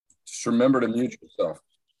Just remember to mute yourself.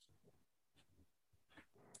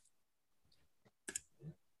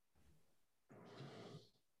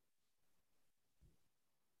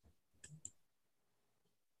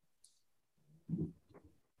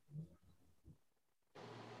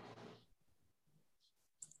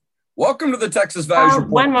 Welcome to the Texas Values Report.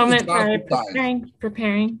 One moment, sorry,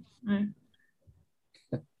 preparing.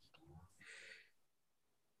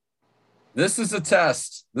 This is a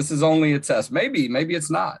test. This is only a test. Maybe it's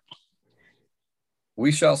not.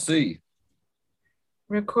 We shall see.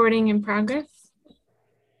 Recording in progress.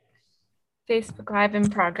 Facebook Live in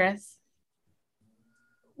progress.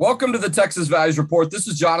 Welcome to the Texas Values Report. This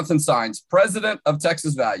is Jonathan Saenz, president of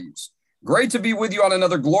Texas Values. Great to be with you on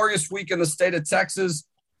another glorious week in the state of Texas.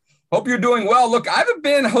 Hope you're doing well. Look, I haven't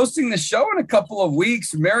been hosting the show in a couple of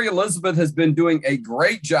weeks. Mary Elizabeth has been doing a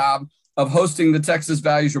great job of hosting the Texas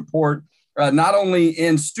Values Report, not only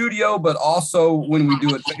in studio, but also when we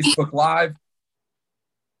do it Facebook Live.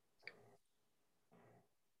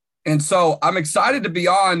 And so I'm excited to be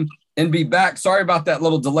on and be back. Sorry about that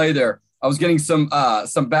little delay there. I was getting some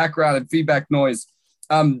background and feedback noise.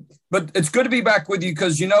 But it's good to be back with you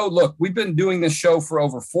because, look, we've been doing this show for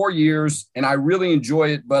over 4 years, and I really enjoy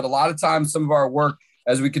it. But a lot of times some of our work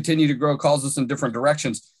as we continue to grow calls us in different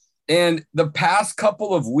directions. And the past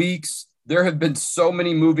couple of weeks, there have been so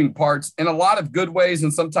many moving parts in a lot of good ways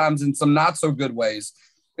and sometimes in some not so good ways.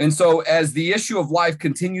 And so as the issue of life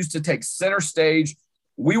continues to take center stage,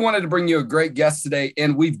 we wanted to bring you a great guest today,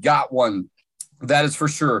 and we've got one. That is for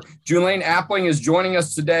sure. Julaine Appling is joining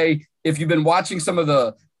us today. If you've been watching some of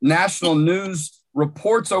the national news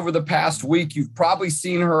reports over the past week, you've probably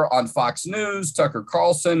seen her on Fox News, Tucker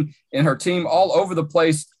Carlson, and her team all over the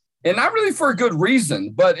place. And not really for a good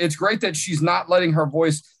reason, but it's great that she's not letting her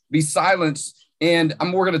voice be silenced. And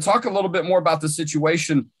we're going to talk a little bit more about the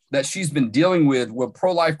situation that she's been dealing with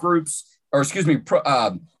pro-life groups,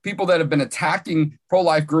 people that have been attacking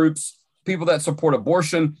pro-life groups, people that support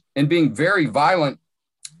abortion, and being very violent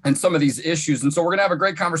in some of these issues. And so we're going to have a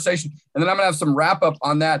great conversation, and then I'm going to have some wrap up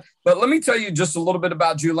on that. But let me tell you just a little bit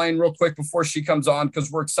about Julaine real quick before she comes on, because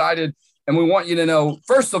we're excited and we want you to know,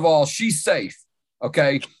 first of all, she's safe.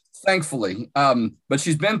 Okay. Thankfully. But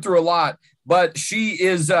she's been through a lot, but she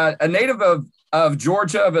is a native of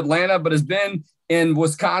Georgia, of Atlanta, but has been in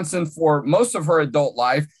Wisconsin for most of her adult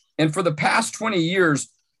life. And for the past 20 years,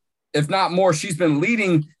 if not more, she's been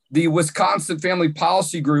leading the Wisconsin Family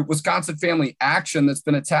Policy Group, Wisconsin Family Action, that's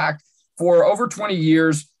been attacked for over 20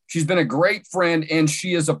 years. She's been a great friend, and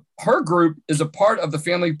her group is a part of the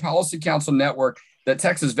Family Policy Council network that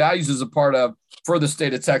Texas Values is a part of for the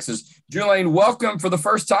state of Texas. Julaine, welcome for the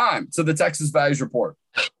first time to the Texas Values Report.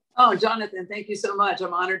 Oh, Jonathan, thank you so much.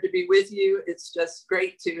 I'm honored to be with you. It's just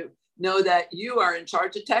great to know that you are in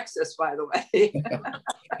charge of Texas, by the way.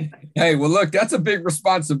 Hey, well, look, that's a big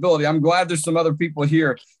responsibility. I'm glad there's some other people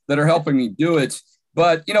here that are helping me do it.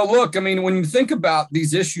 But, look, when you think about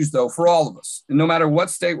these issues, though, for all of us, and no matter what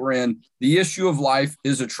state we're in, the issue of life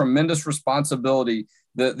is a tremendous responsibility,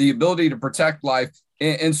 the ability to protect life.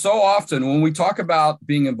 And so often when we talk about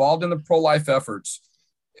being involved in the pro-life efforts,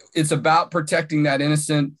 it's about protecting that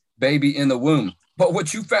innocent baby in the womb. But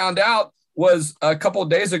what you found out was a couple of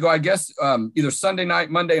days ago, I guess, either Sunday night,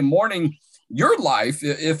 Monday morning, your life,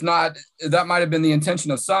 if not, that might have been the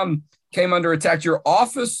intention of some, came under attack. Your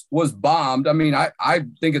office was bombed. I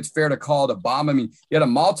think it's fair to call it a bomb. You had a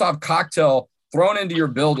Molotov cocktail thrown into your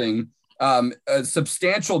building,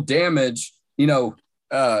 substantial damage,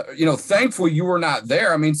 thankfully you were not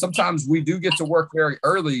there. Sometimes we do get to work very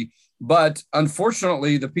early, but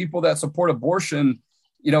unfortunately the people that support abortion,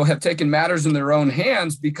 have taken matters in their own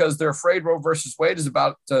hands because they're afraid Roe versus Wade is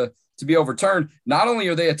about to be overturned. Not only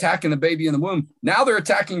are they attacking the baby in the womb, now they're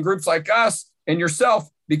attacking groups like us and yourself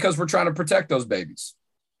because we're trying to protect those babies.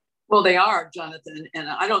 Well, they are, Jonathan. And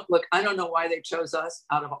I don't know why they chose us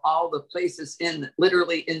out of all the places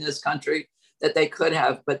literally in this country that they could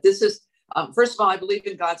have. But this is, first of all, I believe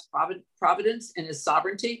in God's providence and his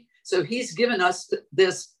sovereignty. So he's given us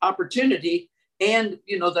this opportunity and,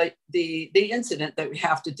 the incident that we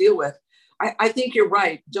have to deal with. I think you're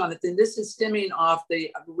right, Jonathan. This is stemming off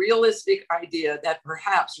the realistic idea that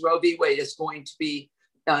perhaps Roe v. Wade is going to be,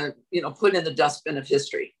 put in the dustbin of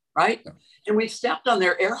history, right? Yeah. And we've stepped on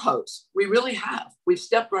their air hose. We really have. We've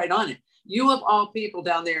stepped right on it. You of all people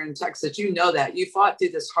down there in Texas, you know that. You fought through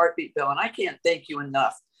this heartbeat bill, and I can't thank you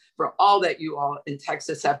enough for all that you all in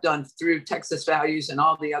Texas have done through Texas Values and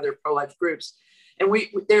all the other pro-life groups. And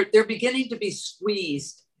they're beginning to be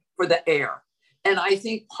squeezed for the air. And I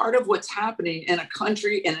think part of what's happening in a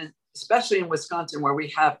country, and especially in Wisconsin, where we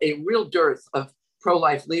have a real dearth of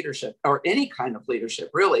pro-life leadership or any kind of leadership,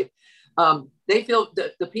 really. They feel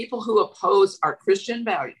that the people who oppose our Christian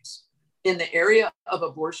values in the area of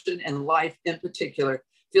abortion and life in particular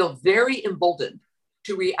feel very emboldened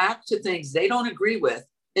to react to things they don't agree with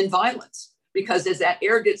in violence, because as that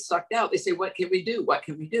air gets sucked out, they say, what can we do? What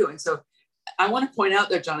can we do? And so I want to point out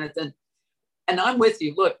there, Jonathan, and I'm with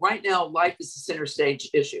you. Look, right now, life is the center stage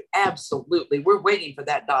issue. Absolutely. We're waiting for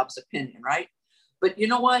that Dobbs opinion, right? But you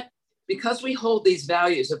know what? Because we hold these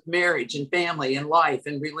values of marriage and family and life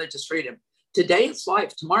and religious freedom, today it's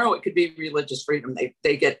life. Tomorrow it could be religious freedom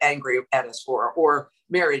they get angry at us for, or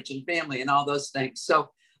marriage and family and all those things. So,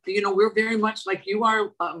 you know, we're very much like you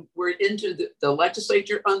are. We're into the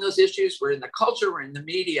legislature on those issues. We're in the culture. We're in the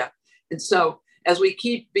media. And so as we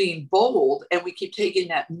keep being bold and we keep taking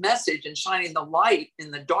that message and shining the light in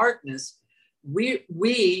the darkness,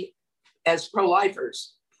 we as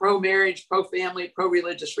pro-lifers, pro-marriage, pro-family,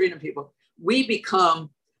 pro-religious freedom people, we become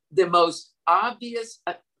the most obvious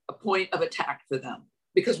a point of attack for them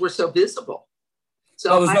because we're so visible.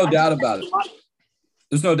 So there's no doubt about it.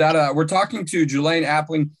 There's no doubt about it. We're talking to Julaine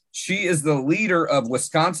Appling. She is the leader of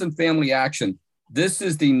Wisconsin Family Action. This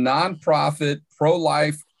is the nonprofit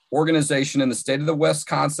pro-life organization in the state of the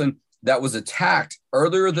Wisconsin that was attacked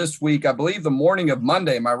earlier this week. I believe the morning of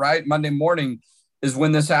Monday. Am I right? Monday morning is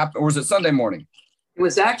when this happened, or was it Sunday morning? It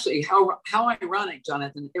was actually how ironic,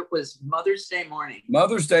 Jonathan. It was Mother's Day morning.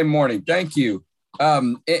 Mother's Day morning. Thank you.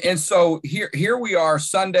 And so here we are,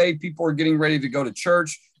 Sunday. People are getting ready to go to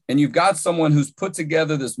church, and you've got someone who's put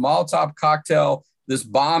together this Molotov cocktail, this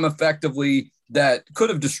bomb effectively that could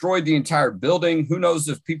have destroyed the entire building. Who knows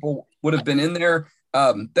if people would have been in there?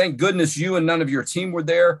 Thank goodness you and none of your team were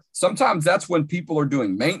there. Sometimes that's when people are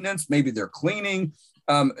doing maintenance. Maybe they're cleaning,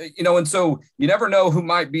 and so you never know who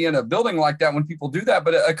might be in a building like that when people do that,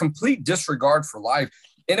 but a complete disregard for life.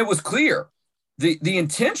 And it was clear. The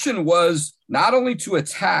intention was not only to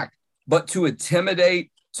attack, but to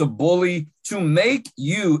intimidate, to bully, to make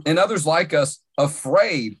you and others like us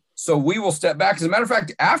afraid. So we will step back. As a matter of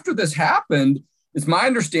fact, after this happened, it's my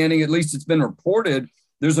understanding, at least it's been reported,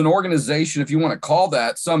 there's an organization, if you want to call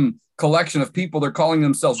that, some collection of people, they're calling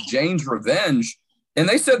themselves Jane's Revenge. And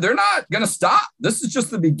they said they're not going to stop. This is just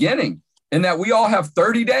the beginning, and that we all have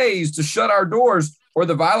 30 days to shut our doors or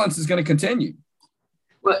the violence is going to continue.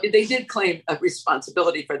 Well, they did claim a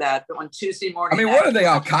responsibility for that on Tuesday morning. I mean, what are they,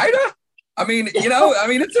 Al-Qaeda? I mean,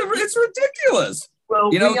 it's ridiculous.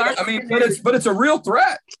 Well, but it's a real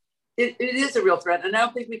threat. It is a real threat. And I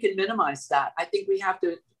don't think we can minimize that. I think we have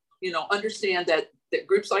to, understand that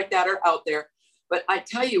groups like that are out there. But I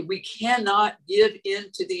tell you, we cannot give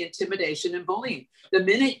in to the intimidation and bullying. The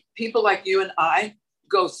minute people like you and I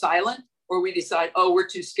go silent, or we decide, we're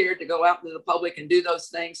too scared to go out into the public and do those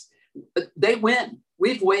things, they win.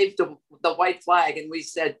 We've waved the white flag and we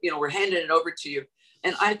said, we're handing it over to you.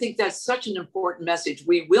 And I think that's such an important message.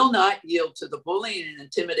 We will not yield to the bullying and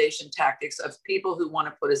intimidation tactics of people who want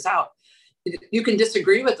to put us out. You can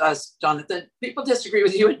disagree with us, Jonathan. People disagree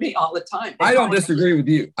with you and me all the time. I don't disagree with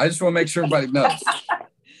you. I just want to make sure everybody knows.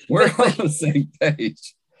 We're on the same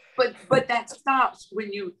page. But that stops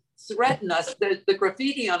when you threaten us. The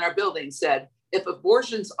graffiti on our building said, if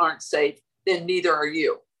abortions aren't safe, then neither are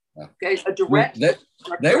you. Okay, a direct.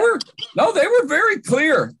 They were very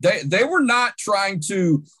clear. They were not trying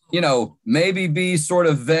to, maybe be sort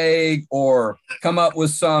of vague or come up with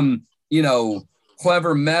some,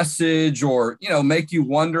 clever message or, make you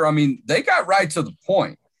wonder. I mean, they got right to the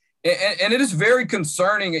point. And it is very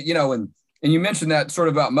concerning, and you mentioned that sort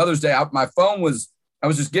of about Mother's Day. I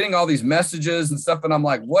was just getting all these messages and stuff, and I'm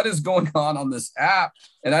like, what is going on this app?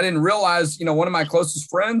 And I didn't realize, one of my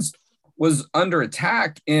closest friends was under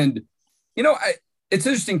attack. And, it's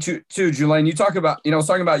interesting too, Julaine, you talk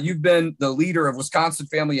about, you've been the leader of Wisconsin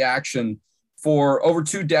Family Action for over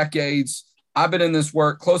 2 decades. I've been in this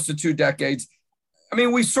work close to 2 decades. I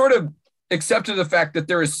mean, we sort of accepted the fact that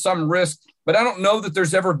there is some risk, but I don't know that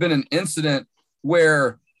there's ever been an incident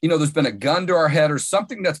where, there's been a gun to our head or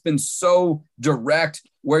something that's been so direct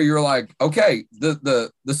where you're like, okay, the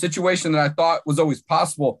situation that I thought was always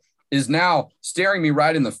possible is now staring me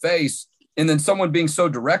right in the face. And then someone being so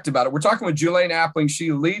direct about it. We're talking with Julaine Appling.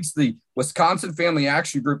 She leads the Wisconsin Family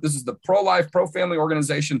Action Group. This is the pro-life, pro-family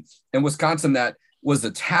organization in Wisconsin that was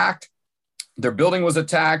attacked. Their building was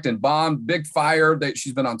attacked and bombed, big fire.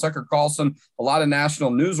 She's been on Tucker Carlson, a lot of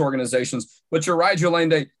national news organizations. But you're right,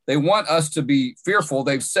 Julaine, they want us to be fearful.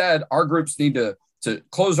 They've said our groups need to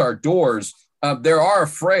close our doors. They are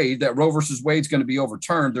afraid that Roe versus Wade is going to be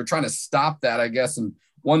overturned. They're trying to stop that, I guess, in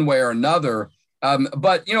one way or another.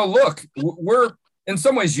 But, look, we're in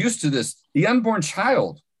some ways used to this. The unborn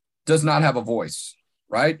child does not have a voice,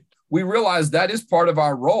 right? We realize that is part of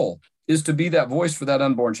our role, is to be that voice for that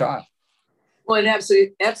unborn child. Well,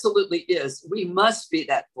 it absolutely is. We must be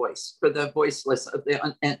that voice for the voiceless of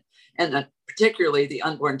and particularly the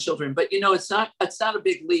unborn children. But it's not a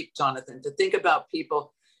big leap, Jonathan, to think about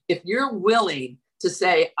people. If you're willing to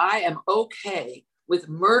say, I am okay with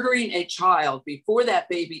murdering a child before that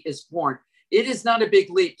baby is born, it is not a big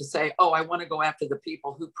leap to say, oh, I want to go after the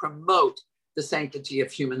people who promote the sanctity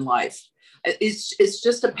of human life. It's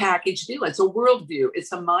just a package deal. It's a worldview.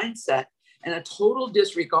 It's a mindset and a total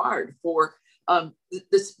disregard for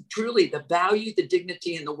this truly the value, the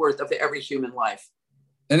dignity, and the worth of every human life.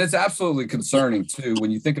 And it's absolutely concerning too,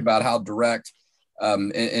 when you think about how direct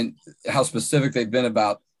and how specific they've been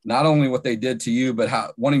about not only what they did to you, but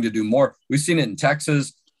how wanting to do more. We've seen it in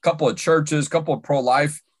Texas, a couple of churches, a couple of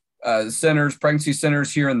pro-life centers, pregnancy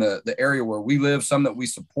centers here in the area where we live, some that we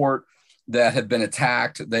support that have been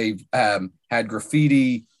attacked. They've had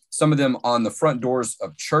graffiti, some of them on the front doors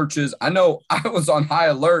of churches. I know I was on high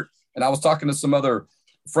alert, and I was talking to some other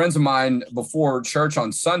friends of mine before church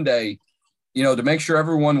on Sunday, to make sure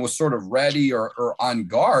everyone was sort of ready or on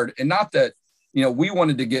guard. And not that, we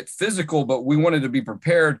wanted to get physical, but we wanted to be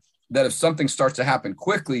prepared that if something starts to happen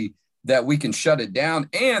quickly, that we can shut it down,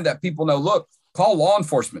 and that people know, look, call law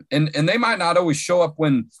enforcement. And they might not always show up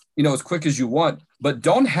when, as quick as you want, but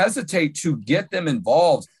don't hesitate to get them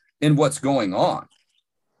involved in what's going on.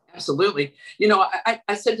 Absolutely.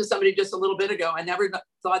 I said to somebody just a little bit ago, I never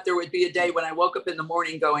thought there would be a day when I woke up in the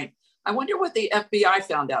morning going, I wonder what the FBI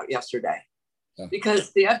found out yesterday. Yeah.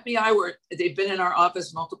 Because the FBI they've been in our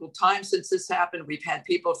office multiple times since this happened. We've had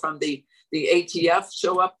people from the ATF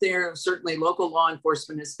show up there. Certainly local law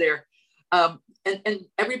enforcement is there. And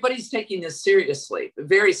everybody's taking this seriously,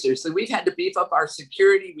 very seriously. We've had to beef up our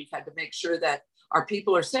security. We've had to make sure that our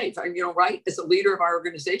people are safe. Right? As a leader of our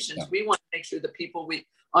organizations, yeah, we want to make sure the people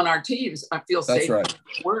on our teams feel safe. That's right.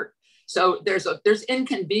 At work. So there's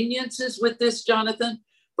inconveniences with this, Jonathan,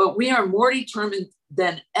 but we are more determined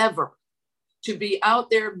than ever to be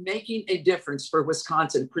out there making a difference for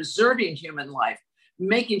Wisconsin, preserving human life,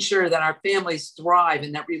 making sure that our families thrive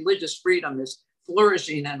and that religious freedom is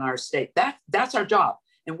flourishing in our state. That's our job.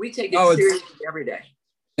 And we take it seriously every day.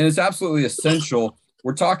 And it's absolutely essential.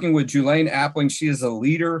 We're talking with Julaine Appling. She is a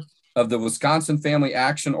leader of the Wisconsin Family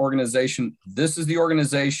Action Organization. This is the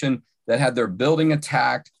organization that had their building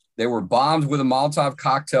attacked. They were bombed with a Molotov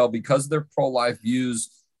cocktail because of their pro-life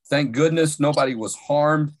views. Thank goodness nobody was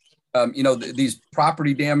harmed. These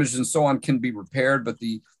property damages and so on can be repaired, but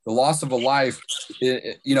the loss of a life,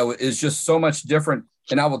 is just so much different.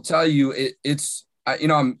 And I will tell you,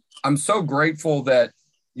 I'm so grateful that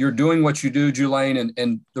you're doing what you do, Julaine,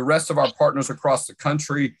 and the rest of our partners across the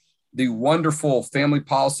country, the wonderful Family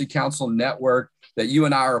Policy Council network that you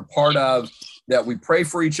and I are a part of, that we pray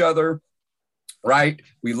for each other, right?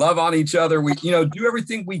 We love on each other. We, do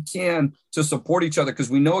everything we can to support each other, because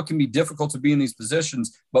we know it can be difficult to be in these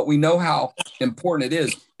positions, but we know how important it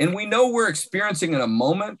is. And we know we're experiencing in a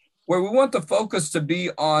moment where we want the focus to be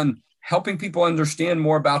on helping people understand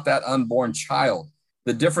more about that unborn child,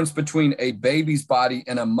 the difference between a baby's body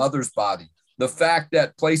and a mother's body, the fact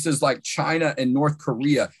that places like China and North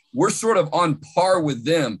Korea, we're sort of on par with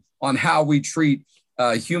them on how we treat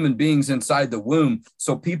human beings inside the womb,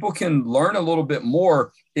 so people can learn a little bit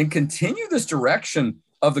more and continue this direction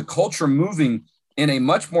of the culture moving in a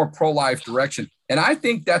much more pro-life direction. And I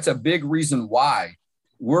think that's a big reason why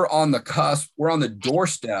we're on the cusp, we're on the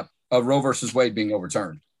doorstep of Roe versus Wade being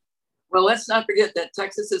overturned. Well, let's not forget that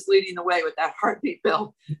Texas is leading the way with that heartbeat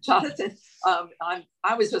bill, Jonathan.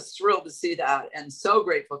 I was just thrilled to see that, and so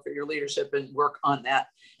grateful for your leadership and work on that.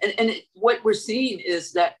 And what we're seeing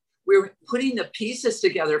is that we're putting the pieces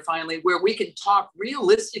together finally, where we can talk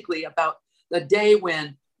realistically about the day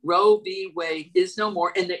when Roe v. Wade is no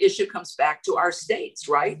more, and the issue comes back to our states,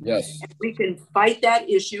 right? Yes. And we can fight that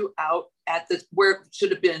issue out at where it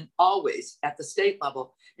should have been always at the state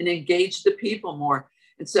level, and engage the people more.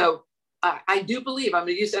 And so I do believe, I'm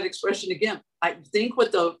going to use that expression again, I think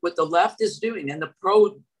what the left is doing, and the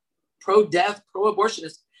pro-death,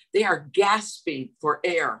 pro-abortionists, they are gasping for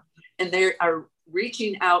air, and they are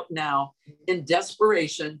reaching out now in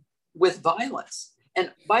desperation with violence.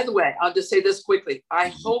 And by the way, I'll just say this quickly.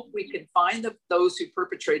 I hope we can find those who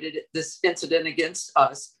perpetrated this incident against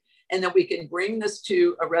us, and that we can bring this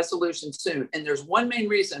to a resolution soon. And there's one main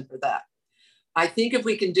reason for that. I think if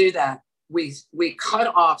we can do that, we cut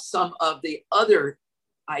off some of the other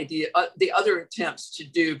attempts to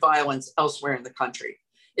do violence elsewhere in the country.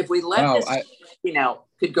 If we let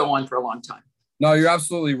could go on for a long time. No, you're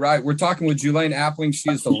absolutely right. We're talking with Julaine Appling. She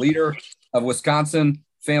is the leader of Wisconsin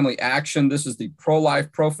Family Action. This is the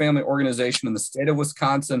pro-life, pro-family organization in the state of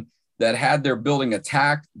Wisconsin that had their building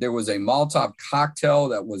attacked. There was a Molotov cocktail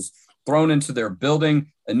that was thrown into their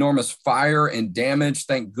building, enormous fire and damage.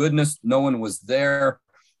 Thank goodness no one was there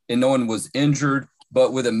and no one was injured,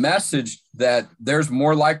 but with a message that there's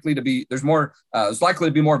likely to be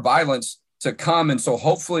more violence to come. And so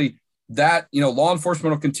hopefully that, law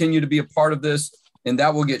enforcement will continue to be a part of this, and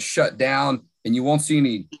that will get shut down, and you won't see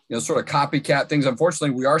any, sort of copycat things.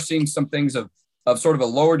 Unfortunately, we are seeing some things of sort of a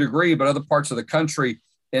lower degree, but other parts of the country.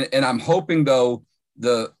 And I'm hoping, though,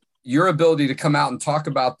 your ability to come out and talk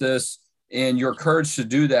about this and your courage to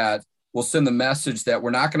do that will send the message that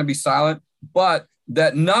we're not going to be silent, but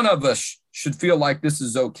that none of us should feel like this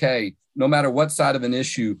is okay, no matter what side of an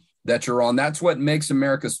issue that you're on. That's what makes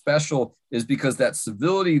America special, is because that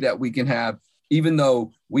civility that we can have, even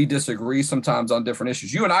though we disagree sometimes on different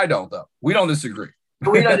issues. You and I don't, though. We don't disagree.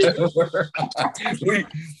 We don't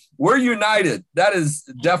we're united. That is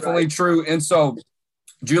definitely true. And so,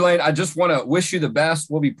 Julian, I just want to wish you the best.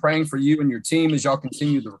 We'll be praying for you and your team as y'all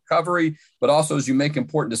continue the recovery, but also as you make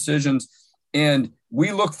important decisions. And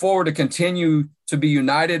we look forward to continue to be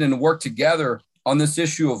united and work together on this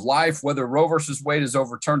issue of life, whether Roe versus Wade is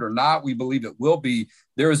overturned or not. We believe it will be.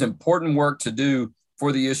 There is important work to do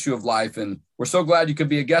for the issue of life. And we're so glad you could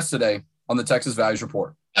be a guest today on the Texas Values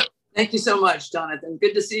Report. Thank you so much, Jonathan.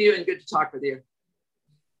 Good to see you and good to talk with you.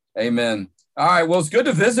 Amen. All right. Well, it's good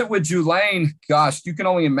to visit with Julaine. Gosh, you can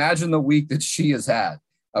only imagine the week that she has had.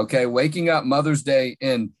 Okay. Waking up Mother's Day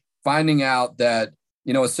and finding out that,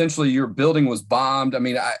 essentially your building was bombed. I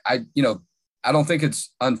mean, I don't think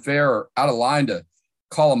it's unfair or out of line to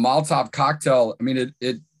call a Molotov cocktail. I mean,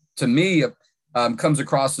 it to me comes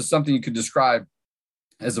across as something you could describe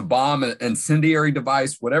as a bomb, an incendiary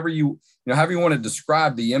device, whatever however you want to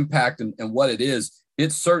describe the impact and what it is.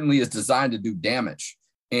 It certainly is designed to do damage.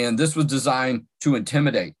 And this was designed to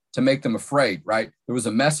intimidate, to make them afraid, right? There was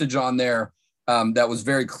a message on there that was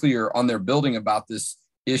very clear on their building about this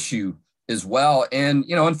issue as well. And,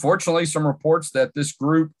 unfortunately, some reports that this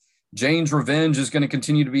group, Jane's Revenge, is going to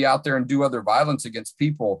continue to be out there and do other violence against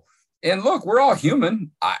people. And look, we're all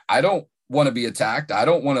human. I don't want to be attacked. I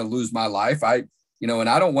don't want to lose my life. And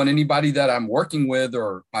I don't want anybody that I'm working with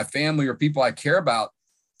or my family or people I care about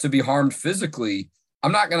to be harmed physically.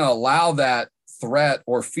 I'm not going to allow that threat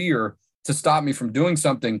or fear to stop me from doing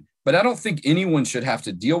something, but I don't think anyone should have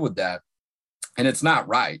to deal with that. And it's not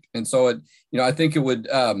right. And so I think it would,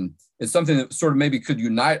 it's something that sort of maybe could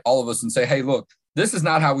unite all of us and say, hey, look, this is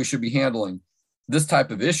not how we should be handling this type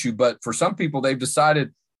of issue. But for some people, they've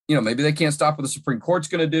decided, maybe they can't stop what the Supreme Court's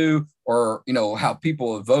going to do, or, how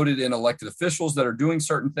people have voted in elected officials that are doing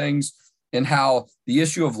certain things, and how the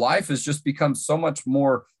issue of life has just become so much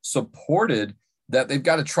more supported that they've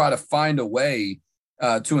got to try to find a way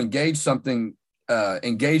to engage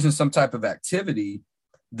in some type of activity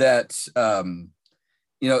that,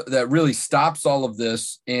 that really stops all of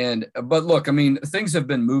this. But look, I mean, things have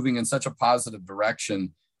been moving in such a positive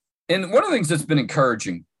direction. And one of the things that's been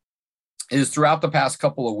encouraging is throughout the past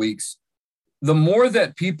couple of weeks, the more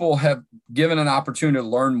that people have given an opportunity to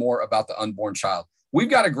learn more about the unborn child. We've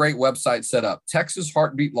got a great website set up,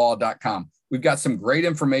 TexasHeartbeatLaw.com. We've got some great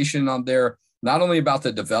information on there, not only about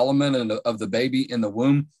the development of the baby in the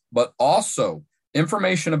womb, but also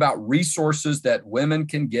information about resources that women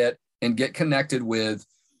can get and get connected with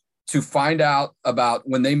to find out about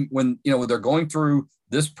when they're going through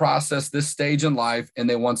this process, this stage in life, and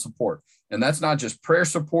they want support. And that's not just prayer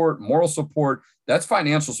support, moral support, that's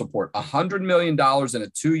financial support. $100 million in a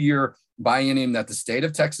 2-year biennium that the state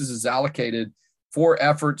of Texas has allocated for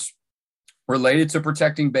efforts related to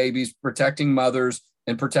protecting babies, protecting mothers,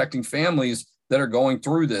 and protecting families that are going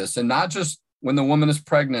through this. And not just when the woman is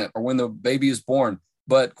pregnant or when the baby is born,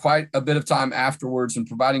 but quite a bit of time afterwards, and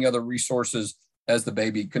providing other resources as the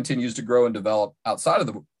baby continues to grow and develop outside of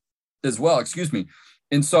the as well. Excuse me.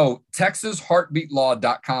 And so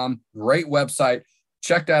TexasHeartbeatLaw.com, great website.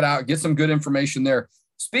 Check that out. Get some good information there.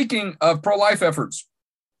 Speaking of pro-life efforts,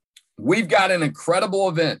 we've got an incredible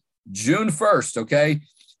event, June 1st, okay?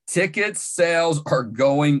 Ticket sales are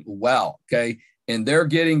going well, okay? And they're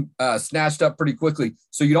getting snatched up pretty quickly.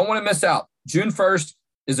 So you don't want to miss out. June 1st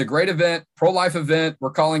is a great event, pro-life event.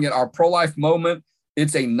 We're calling it our pro-life moment.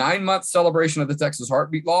 It's a 9-month celebration of the Texas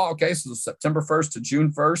Heartbeat Law, okay? So September 1st to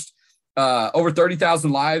June 1st. Over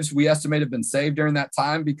 30,000 lives we estimate have been saved during that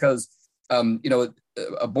time because,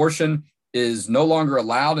 abortion is no longer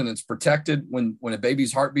allowed and it's protected when a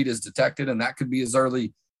baby's heartbeat is detected. And that could be as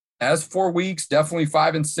early as 4 weeks, definitely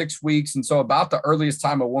 5 and 6 weeks. And so about the earliest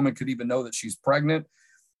time a woman could even know that she's pregnant.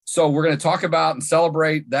 So we're going to talk about and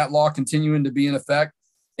celebrate that law continuing to be in effect.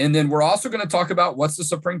 And then we're also going to talk about what's the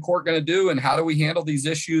Supreme Court going to do and how do we handle these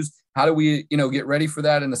issues? How do we, get ready for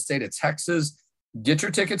that in the state of Texas? Get your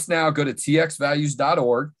tickets now. Go to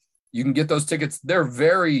txvalues.org. You can get those tickets. They're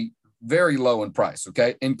very, very low in price,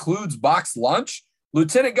 okay? Includes boxed lunch.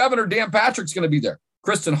 Lieutenant Governor Dan Patrick's going to be there.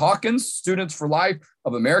 Kristen Hawkins, Students for Life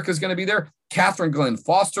of America, is going to be there. Catherine Glenn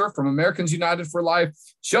Foster from Americans United for Life.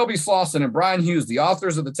 Shelby Slauson and Brian Hughes, the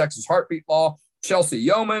authors of the Texas Heartbeat Law. Chelsea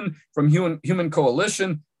Yeoman from Human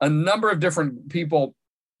Coalition. A number of different people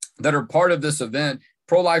that are part of this event.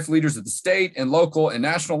 Pro-life leaders at the state and local and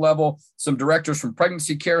national level. Some directors from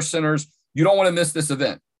pregnancy care centers. You don't want to miss this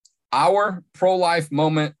event.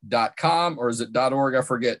 OurProlifeMoment.com, or is it .org? I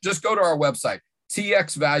forget. Just go to our website,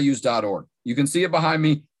 txvalues.org. You can see it behind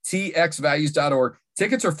me, txvalues.org.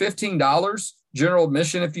 Tickets are $15, general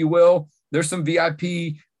admission, if you will. There's some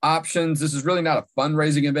VIP options. This is really not a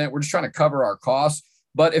fundraising event. We're just trying to cover our costs.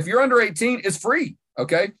 But if you're under 18, it's free,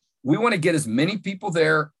 okay? We want to get as many people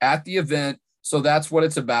there at the event. So that's what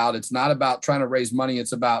it's about. It's not about trying to raise money.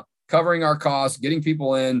 It's about covering our costs, getting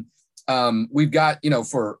people in. We've got,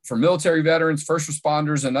 for military veterans, first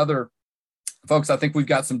responders, and other folks, I think we've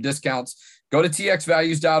got some discounts. Go to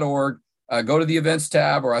txvalues.org, go to the events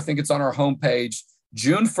tab, or I think it's on our homepage.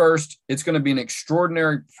 June 1st, it's going to be an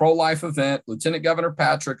extraordinary pro-life event. Lieutenant Governor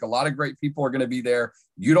Patrick, a lot of great people are going to be there.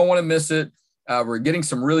 You don't want to miss it. We're getting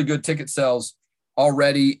some really good ticket sales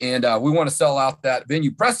already, and we want to sell out that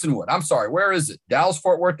venue. Prestonwood, I'm sorry, where is it?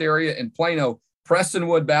 Dallas-Fort Worth area in Plano.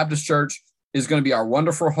 Prestonwood Baptist Church is going to be our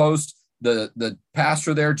wonderful host. The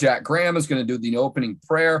pastor there, Jack Graham, is going to do the opening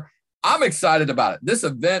prayer. I'm excited about it. This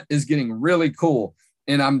event is getting really cool,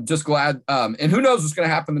 and I'm just glad. And who knows what's going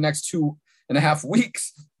to happen the next 2.5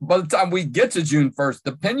 weeks. By the time we get to June 1st,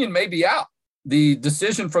 the opinion may be out. The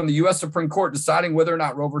decision from the U.S. Supreme Court deciding whether or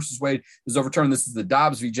not Roe versus Wade is overturned. This is the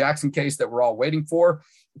Dobbs v. Jackson case that we're all waiting for.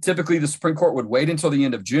 Typically, the Supreme Court would wait until the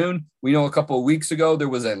end of June. We know a couple of weeks ago, there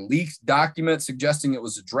was a leaked document suggesting it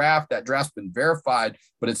was a draft. That draft's been verified,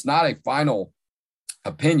 but it's not a final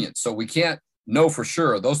opinion. So we can't know for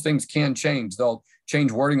sure. Those things can change. They'll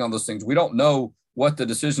change wording on those things. We don't know what the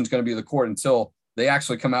decision is going to be of the court until they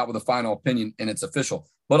actually come out with a final opinion and it's official.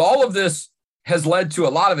 But all of this has led to a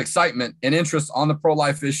lot of excitement and interest on the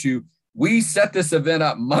pro-life issue. We set this event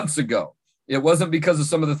up months ago. It wasn't because of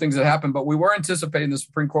some of the things that happened, but we were anticipating the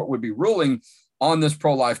Supreme Court would be ruling on this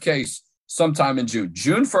pro-life case sometime in June.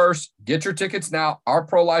 June 1st, get your tickets now. Our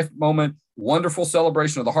pro-life moment, wonderful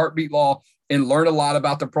celebration of the Heartbeat Law, and learn a lot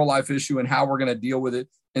about the pro-life issue and how we're going to deal with it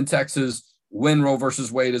in Texas when Roe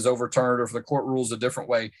versus Wade is overturned, or if the court rules a different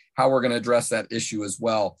way, how we're going to address that issue as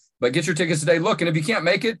well. But get your tickets today. Look, and if you can't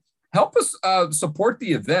make it, help us support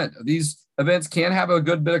the event. These events can have a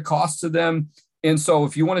good bit of cost to them. And so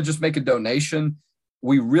if you want to just make a donation,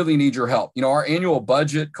 we really need your help. Our annual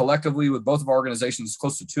budget collectively with both of our organizations is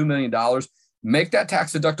close to $2 million. Make that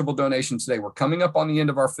tax-deductible donation today. We're coming up on the end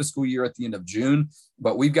of our fiscal year at the end of June,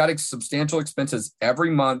 but we've got substantial expenses every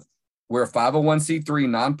month. We're a 501c3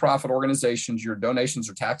 nonprofit organizations. Your donations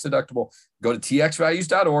are tax-deductible. Go to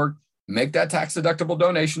txvalues.org, make that tax-deductible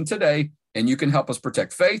donation today, and you can help us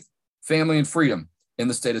protect faith, family, and freedom in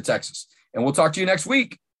the state of Texas. And we'll talk to you next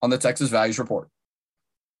week on the Texas Values Report.